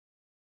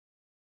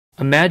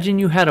Imagine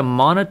you had a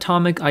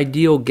monatomic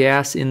ideal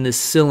gas in this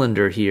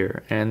cylinder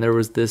here, and there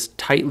was this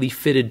tightly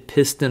fitted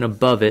piston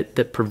above it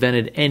that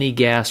prevented any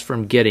gas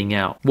from getting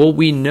out. Well,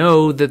 we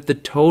know that the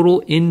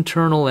total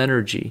internal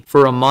energy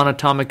for a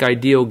monatomic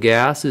ideal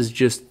gas is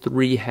just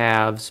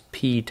 3/2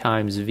 P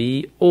times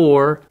V,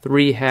 or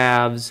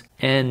 3/2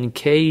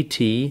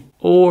 NKT,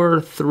 or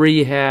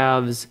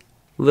 3/2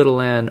 little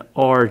n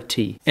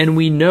RT. And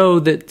we know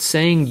that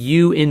saying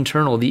U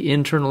internal, the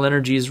internal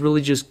energy, is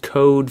really just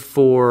code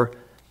for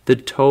the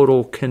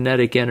total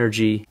kinetic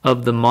energy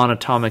of the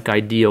monatomic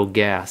ideal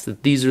gas.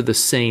 That these are the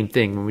same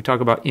thing. When we talk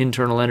about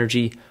internal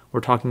energy,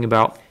 we're talking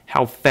about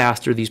how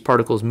fast are these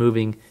particles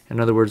moving. In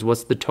other words,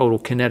 what's the total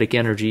kinetic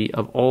energy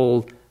of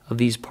all of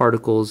these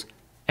particles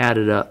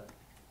added up.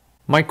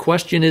 My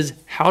question is,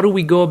 how do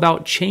we go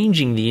about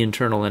changing the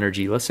internal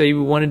energy? Let's say we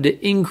wanted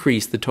to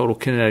increase the total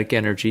kinetic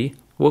energy.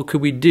 What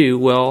could we do?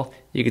 Well,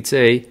 you could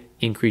say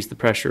increase the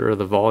pressure or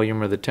the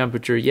volume or the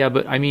temperature. Yeah,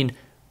 but I mean,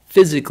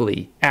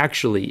 physically,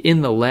 actually,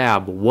 in the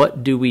lab,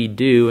 what do we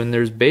do? And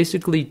there's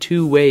basically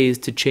two ways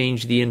to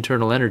change the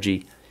internal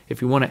energy.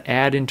 If we want to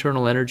add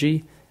internal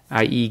energy,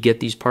 i.e. get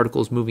these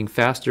particles moving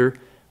faster,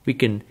 we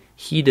can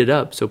heat it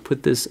up. So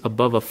put this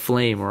above a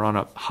flame or on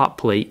a hot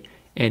plate,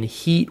 and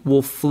heat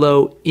will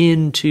flow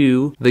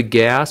into the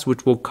gas,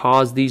 which will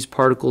cause these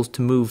particles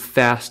to move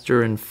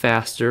faster and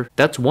faster.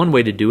 That's one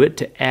way to do it,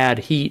 to add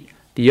heat.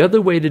 The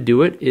other way to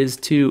do it is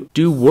to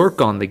do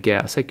work on the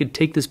gas. I could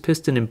take this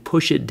piston and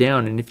push it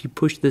down, and if you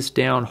push this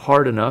down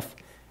hard enough,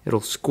 it'll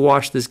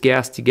squash this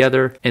gas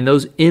together, and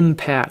those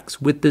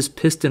impacts with this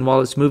piston while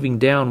it's moving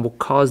down will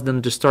cause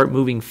them to start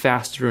moving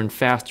faster and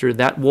faster.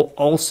 That will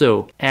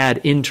also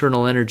add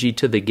internal energy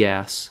to the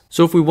gas.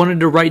 So if we wanted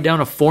to write down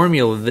a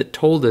formula that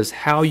told us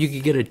how you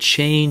could get a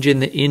change in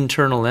the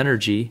internal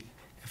energy,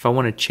 if I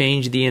want to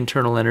change the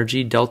internal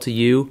energy, delta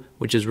U,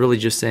 which is really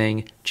just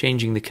saying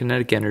changing the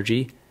kinetic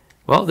energy,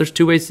 well, there's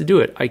two ways to do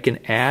it. I can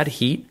add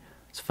heat.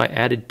 So if I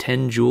added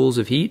 10 joules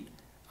of heat,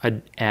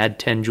 I'd add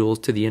 10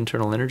 joules to the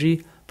internal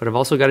energy. But I've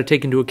also got to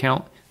take into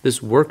account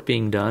this work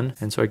being done.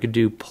 And so I could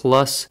do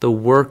plus the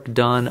work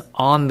done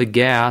on the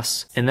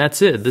gas. And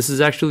that's it. This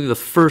is actually the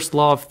first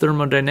law of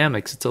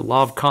thermodynamics. It's a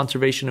law of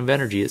conservation of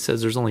energy. It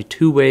says there's only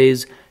two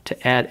ways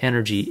to add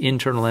energy,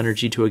 internal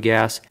energy, to a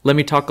gas. Let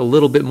me talk a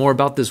little bit more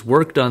about this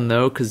work done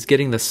though, because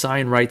getting the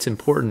sign right's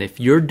important.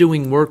 If you're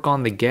doing work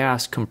on the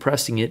gas,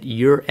 compressing it,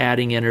 you're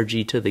adding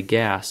energy to the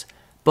gas.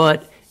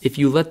 But if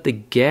you let the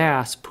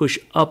gas push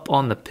up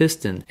on the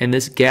piston and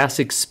this gas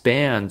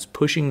expands,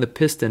 pushing the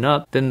piston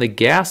up, then the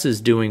gas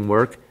is doing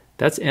work.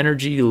 That's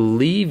energy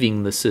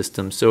leaving the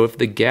system. So if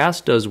the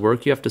gas does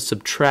work, you have to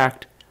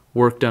subtract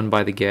work done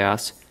by the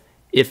gas.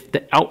 If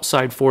the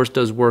outside force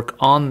does work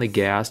on the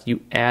gas, you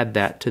add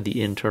that to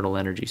the internal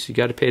energy. So you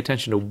got to pay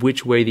attention to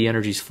which way the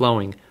energy is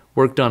flowing.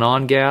 Work done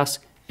on gas,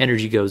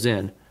 energy goes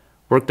in.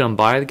 Work done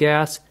by the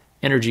gas,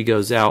 energy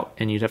goes out,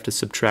 and you'd have to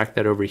subtract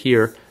that over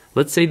here.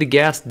 Let's say the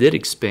gas did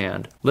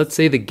expand. Let's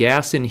say the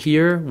gas in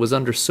here was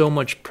under so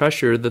much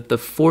pressure that the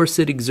force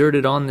it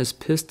exerted on this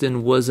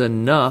piston was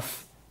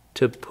enough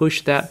to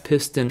push that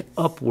piston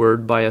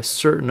upward by a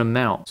certain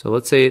amount. So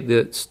let's say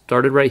that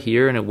started right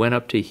here and it went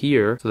up to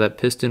here. So that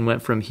piston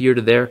went from here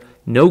to there.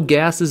 No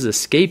gas is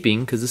escaping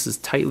because this is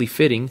tightly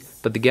fitting,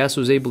 but the gas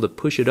was able to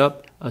push it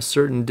up a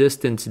certain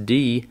distance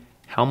d.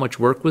 How much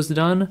work was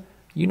done?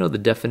 You know the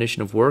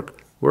definition of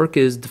work. Work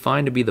is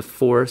defined to be the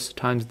force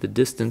times the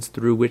distance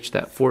through which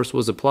that force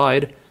was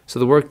applied. So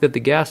the work that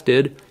the gas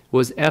did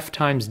was F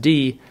times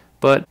d,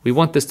 but we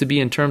want this to be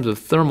in terms of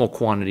thermal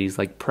quantities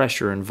like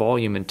pressure and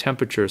volume and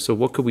temperature. So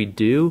what could we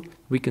do?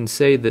 We can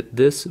say that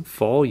this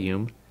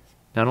volume,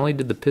 not only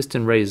did the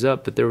piston raise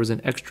up, but there was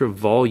an extra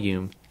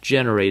volume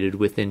generated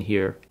within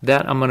here.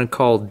 That I'm going to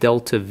call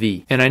delta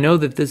V. And I know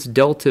that this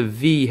delta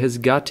V has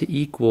got to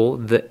equal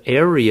the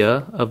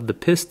area of the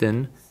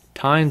piston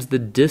times the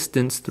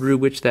distance through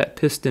which that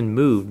piston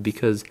moved,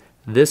 because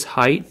this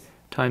height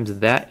times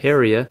that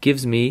area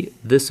gives me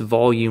this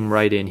volume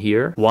right in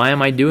here. Why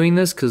am I doing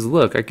this? Because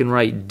look, I can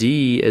write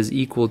D as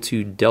equal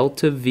to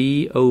delta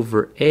V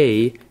over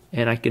A,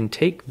 and I can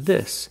take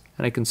this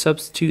and I can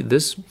substitute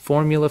this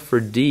formula for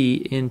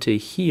D into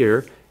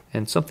here,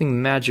 and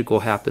something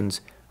magical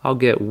happens. I'll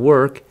get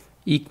work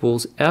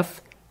equals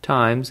F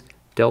times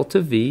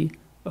delta V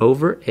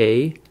over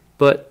A.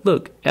 But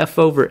look, F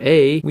over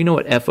A, we know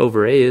what F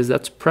over A is,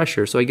 that's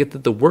pressure. So I get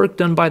that the work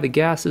done by the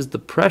gas is the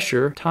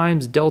pressure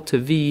times delta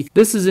V.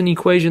 This is an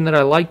equation that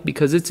I like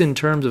because it's in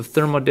terms of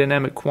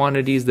thermodynamic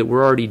quantities that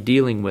we're already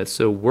dealing with.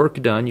 So work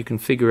done you can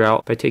figure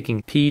out by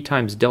taking P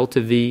times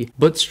delta V.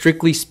 But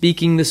strictly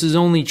speaking, this is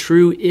only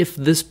true if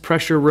this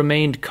pressure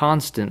remained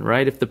constant,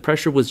 right? If the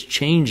pressure was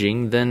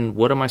changing, then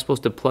what am I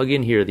supposed to plug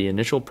in here? The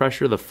initial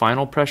pressure, the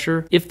final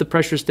pressure? If the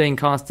pressure is staying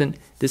constant,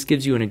 this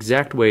gives you an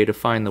exact way to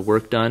find the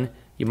work done.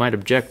 You might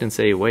object and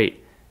say,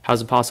 wait, how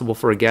is it possible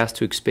for a gas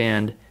to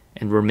expand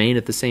and remain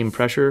at the same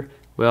pressure?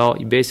 Well,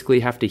 you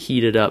basically have to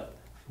heat it up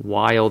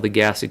while the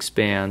gas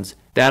expands.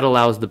 That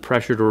allows the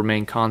pressure to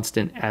remain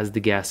constant as the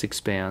gas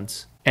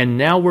expands. And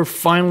now we're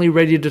finally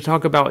ready to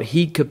talk about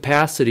heat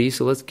capacity,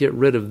 so let's get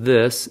rid of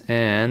this.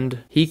 And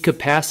heat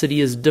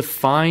capacity is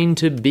defined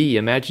to be,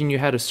 imagine you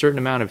had a certain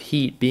amount of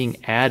heat being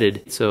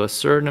added. So a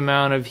certain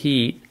amount of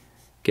heat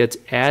gets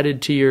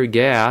added to your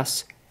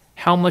gas.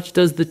 How much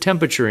does the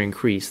temperature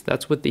increase?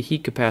 That's what the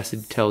heat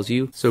capacity tells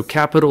you. So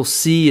capital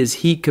C is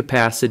heat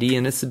capacity,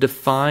 and it's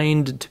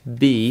defined to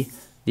be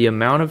the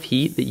amount of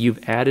heat that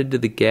you've added to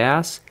the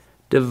gas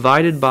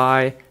divided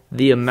by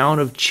the amount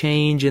of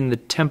change in the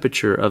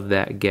temperature of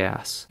that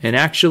gas. And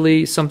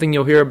actually, something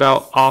you'll hear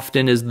about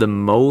often is the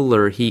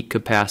molar heat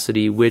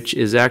capacity, which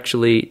is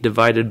actually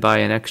divided by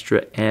an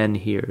extra n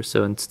here.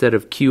 So instead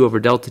of Q over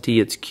delta T,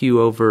 it's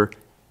Q over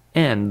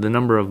n, the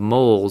number of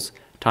moles,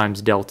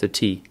 times delta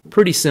T.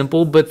 Pretty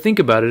simple, but think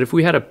about it. If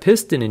we had a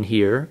piston in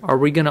here, are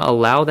we going to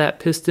allow that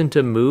piston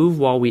to move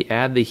while we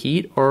add the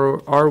heat,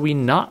 or are we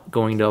not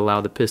going to allow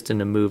the piston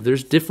to move?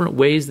 There's different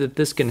ways that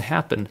this can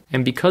happen,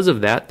 and because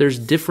of that, there's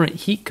different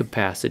heat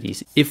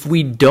capacities. If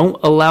we don't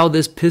allow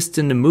this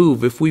piston to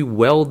move, if we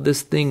weld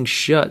this thing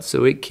shut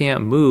so it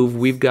can't move,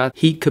 we've got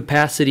heat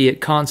capacity at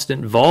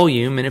constant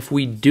volume, and if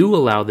we do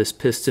allow this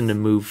piston to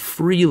move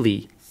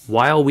freely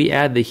while we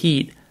add the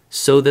heat,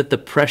 so that the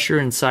pressure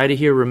inside of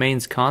here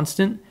remains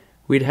constant,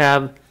 we'd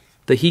have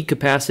the heat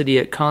capacity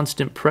at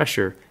constant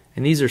pressure.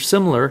 And these are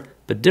similar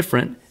but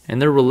different, and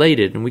they're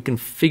related, and we can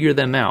figure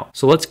them out.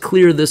 So let's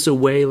clear this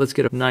away. Let's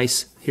get a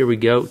nice, here we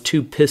go,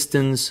 two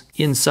pistons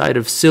inside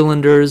of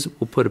cylinders.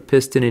 We'll put a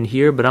piston in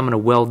here, but I'm going to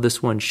weld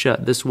this one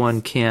shut. This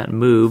one can't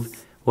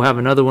move. We'll have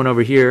another one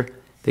over here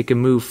that can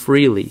move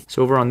freely.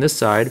 So over on this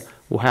side,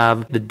 we'll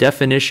have the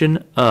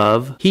definition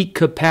of heat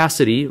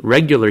capacity.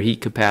 Regular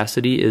heat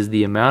capacity is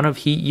the amount of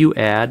heat you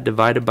add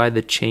divided by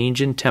the change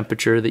in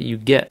temperature that you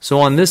get. So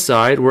on this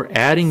side, we're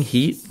adding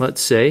heat. Let's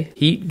say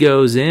heat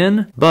goes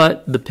in,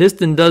 but the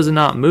piston does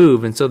not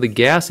move, and so the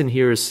gas in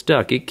here is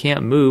stuck. It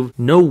can't move.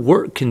 No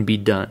work can be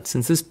done.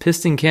 Since this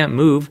piston can't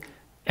move,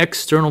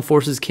 external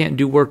forces can't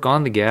do work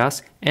on the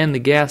gas, and the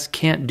gas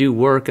can't do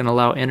work and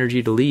allow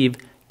energy to leave.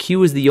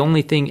 Q is the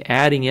only thing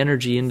adding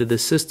energy into the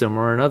system,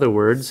 or in other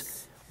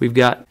words, we've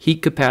got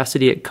heat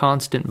capacity at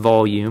constant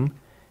volume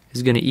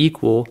is going to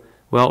equal,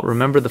 well,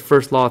 remember the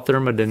first law of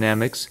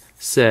thermodynamics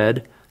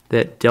said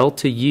that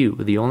delta U,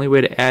 the only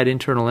way to add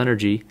internal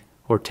energy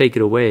or take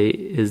it away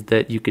is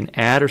that you can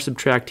add or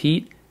subtract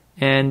heat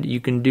and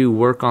you can do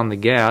work on the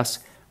gas.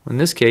 In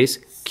this case,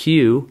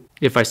 Q,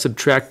 if I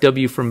subtract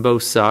W from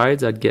both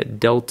sides, I'd get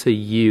delta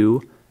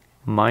U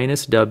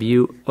minus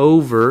W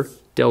over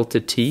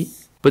delta T.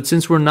 But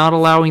since we're not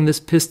allowing this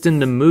piston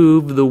to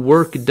move, the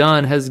work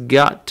done has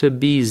got to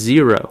be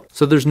zero.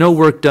 So there's no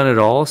work done at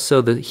all,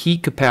 so the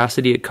heat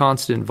capacity at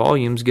constant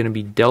volume is going to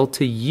be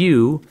delta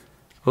U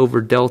over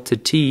delta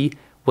T.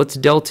 What's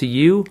delta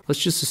U? Let's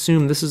just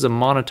assume this is a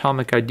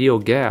monatomic ideal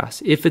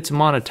gas. If it's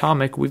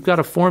monatomic, we've got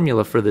a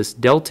formula for this.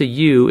 Delta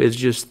U is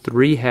just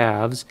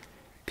 3/2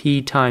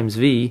 P times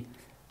V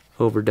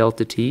over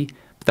delta T.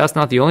 But that's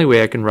not the only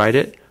way I can write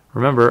it.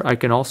 Remember, I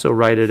can also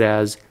write it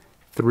as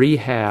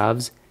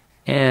 3/2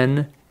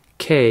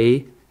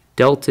 NK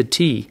delta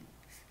T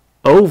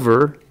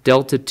over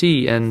delta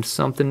T, and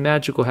something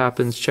magical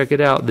happens. Check it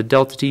out. The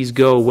delta T's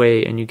go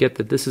away, and you get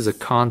that this is a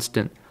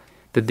constant,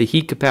 that the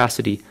heat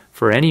capacity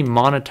for any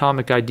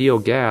monatomic ideal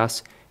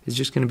gas is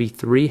just going to be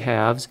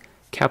 3/2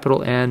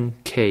 capital N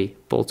K,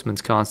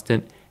 Boltzmann's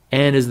constant.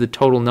 N is the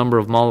total number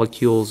of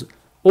molecules,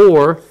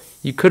 or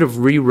you could have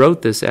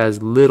rewrote this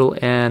as little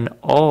n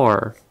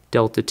R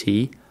delta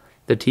T.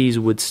 The T's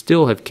would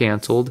still have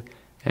canceled,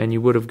 and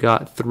you would have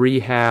got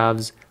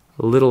 3/2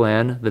 little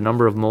n, the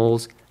number of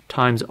moles,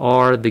 times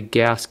R, the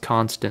gas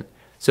constant.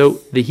 So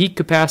the heat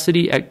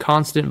capacity at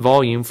constant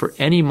volume for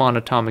any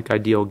monatomic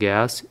ideal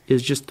gas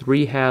is just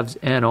 3/2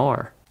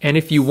 nR. And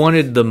if you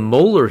wanted the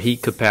molar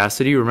heat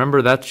capacity,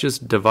 remember that's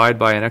just divide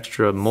by an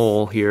extra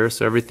mole here,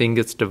 so everything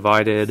gets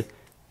divided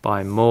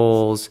by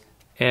moles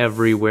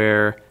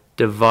everywhere.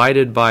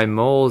 Divided by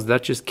moles,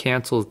 that just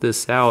cancels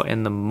this out,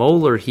 and the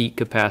molar heat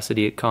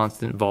capacity at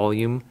constant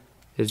volume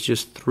is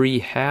just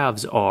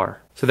 3/2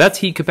 R. So that's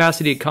heat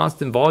capacity at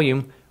constant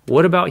volume.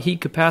 What about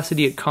heat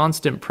capacity at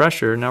constant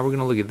pressure? Now we're going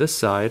to look at this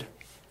side.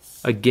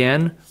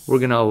 Again, we're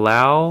going to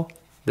allow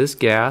this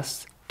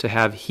gas to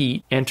have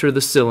heat enter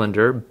the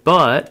cylinder,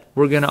 but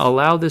we're going to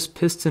allow this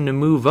piston to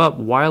move up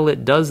while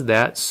it does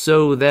that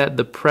so that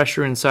the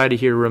pressure inside of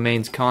here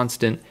remains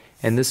constant,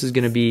 and this is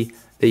going to be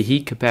the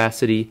heat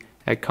capacity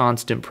at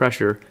constant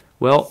pressure.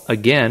 Well,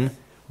 again,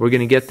 we're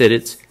going to get that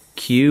it's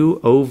Q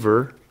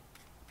over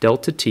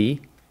delta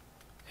T,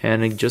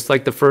 and just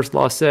like the first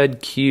law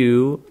said,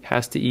 Q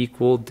has to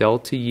equal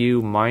delta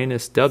U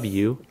minus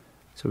W,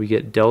 so we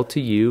get delta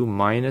U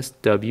minus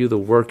W, the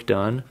work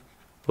done,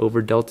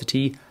 over delta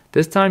T.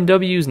 This time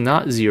W is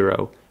not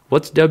zero.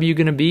 What's W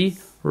going to be?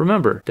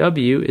 Remember,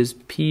 W is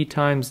P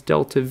times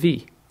delta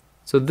V.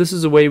 So this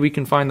is a way we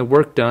can find the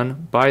work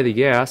done by the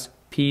gas,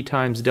 P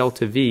times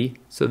delta V.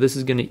 So this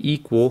is going to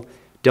equal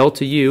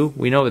delta U,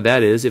 we know what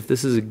that is. If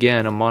this is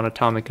again a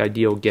monatomic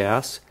ideal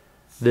gas,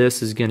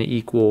 this is going to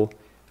equal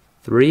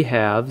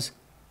 3/2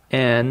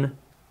 N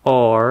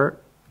R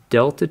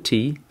delta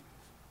T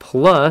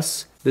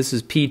plus, this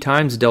is P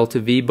times delta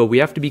V, but we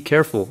have to be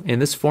careful. In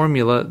this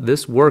formula,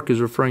 this work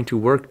is referring to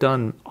work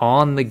done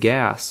on the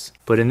gas.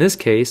 But in this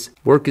case,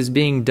 work is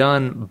being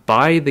done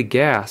by the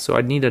gas, so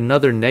I'd need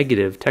another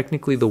negative.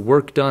 Technically, the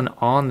work done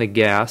on the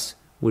gas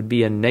would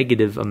be a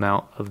negative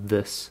amount of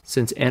this,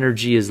 since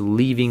energy is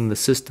leaving the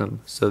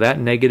system. So that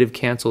negative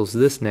cancels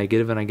this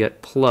negative, and I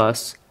get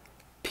plus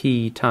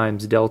P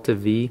times delta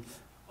V.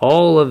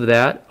 All of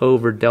that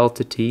over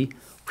delta T.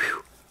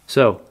 Whew.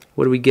 So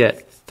what do we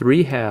get?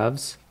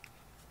 3/2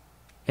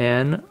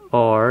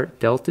 nR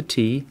delta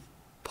T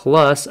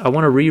plus, I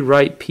want to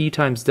rewrite P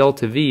times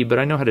delta V, but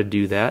I know how to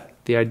do that.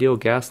 The ideal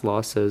gas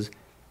law says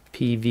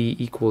PV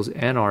equals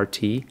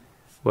nRT.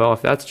 Well,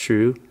 if that's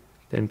true,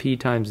 then P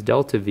times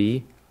delta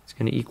V is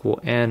going to equal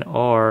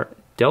nR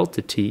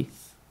delta T.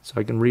 So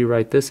I can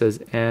rewrite this as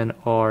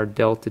nR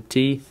delta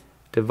T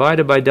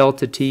divided by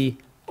delta T.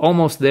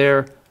 Almost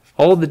there.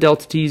 All the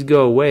delta T's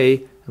go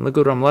away, and look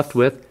what I'm left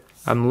with.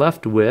 I'm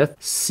left with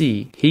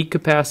C. Heat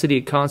capacity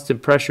at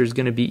constant pressure is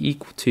going to be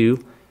equal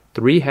to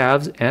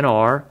 3/2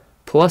 nR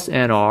plus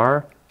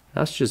nR.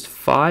 That's just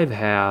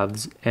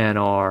 5/2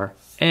 nR.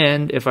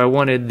 And if I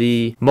wanted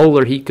the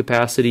molar heat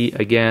capacity,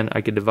 again,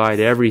 I could divide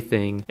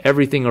everything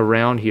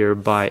around here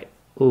by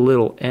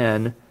little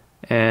n,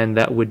 and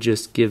that would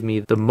just give me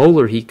the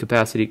molar heat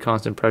capacity at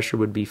constant pressure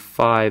would be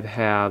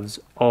 5/2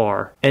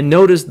 R. And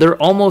notice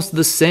they're almost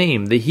the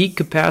same. The heat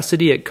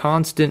capacity at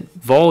constant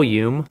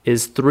volume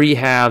is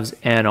 3/2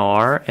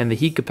 nR, and the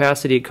heat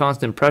capacity at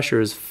constant pressure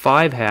is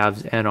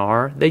 5/2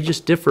 nR. They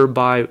just differ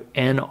by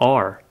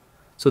nR.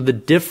 So the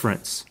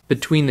difference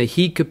between the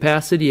heat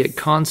capacity at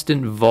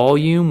constant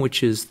volume,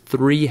 which is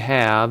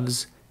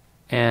 3/2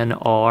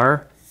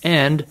 nR,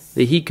 and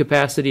the heat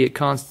capacity at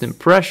constant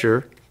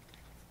pressure,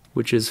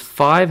 which is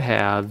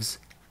 5/2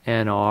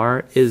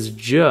 nR, is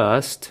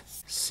just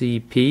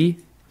Cp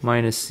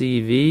minus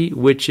Cv,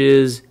 which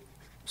is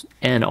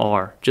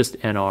nR, just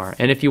nR.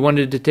 And if you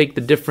wanted to take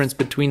the difference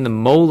between the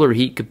molar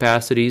heat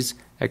capacities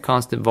at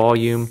constant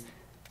volume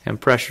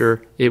and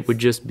pressure, it would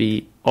just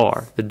be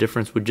R. The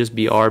difference would just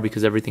be R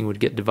because everything would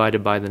get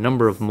divided by the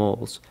number of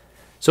moles.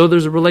 So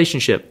there's a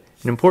relationship,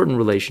 an important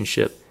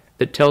relationship,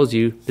 that tells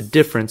you the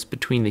difference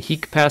between the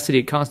heat capacity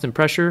at constant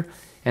pressure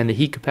and the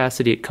heat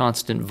capacity at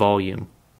constant volume.